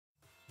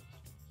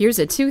Here's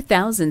a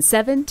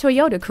 2007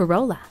 Toyota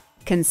Corolla.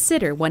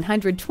 Consider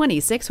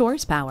 126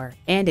 horsepower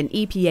and an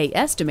EPA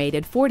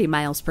estimated 40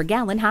 miles per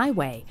gallon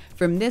highway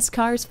from this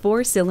car's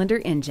 4-cylinder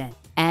engine.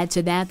 Add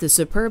to that the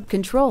superb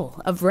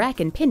control of rack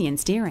and pinion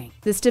steering,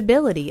 the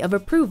stability of a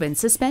proven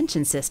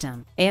suspension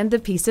system, and the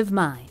peace of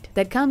mind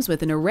that comes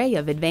with an array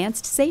of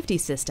advanced safety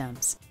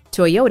systems.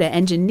 Toyota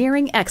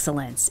engineering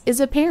excellence is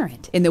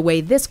apparent in the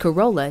way this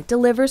Corolla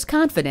delivers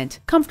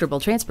confident, comfortable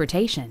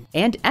transportation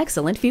and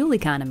excellent fuel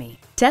economy.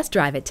 Test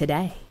drive it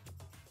today.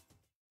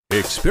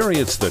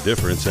 Experience the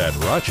difference at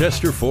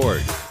Rochester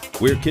Ford.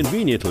 We're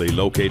conveniently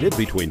located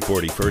between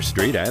 41st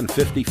Street and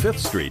 55th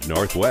Street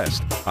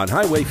Northwest on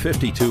Highway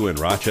 52 in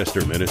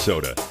Rochester,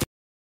 Minnesota.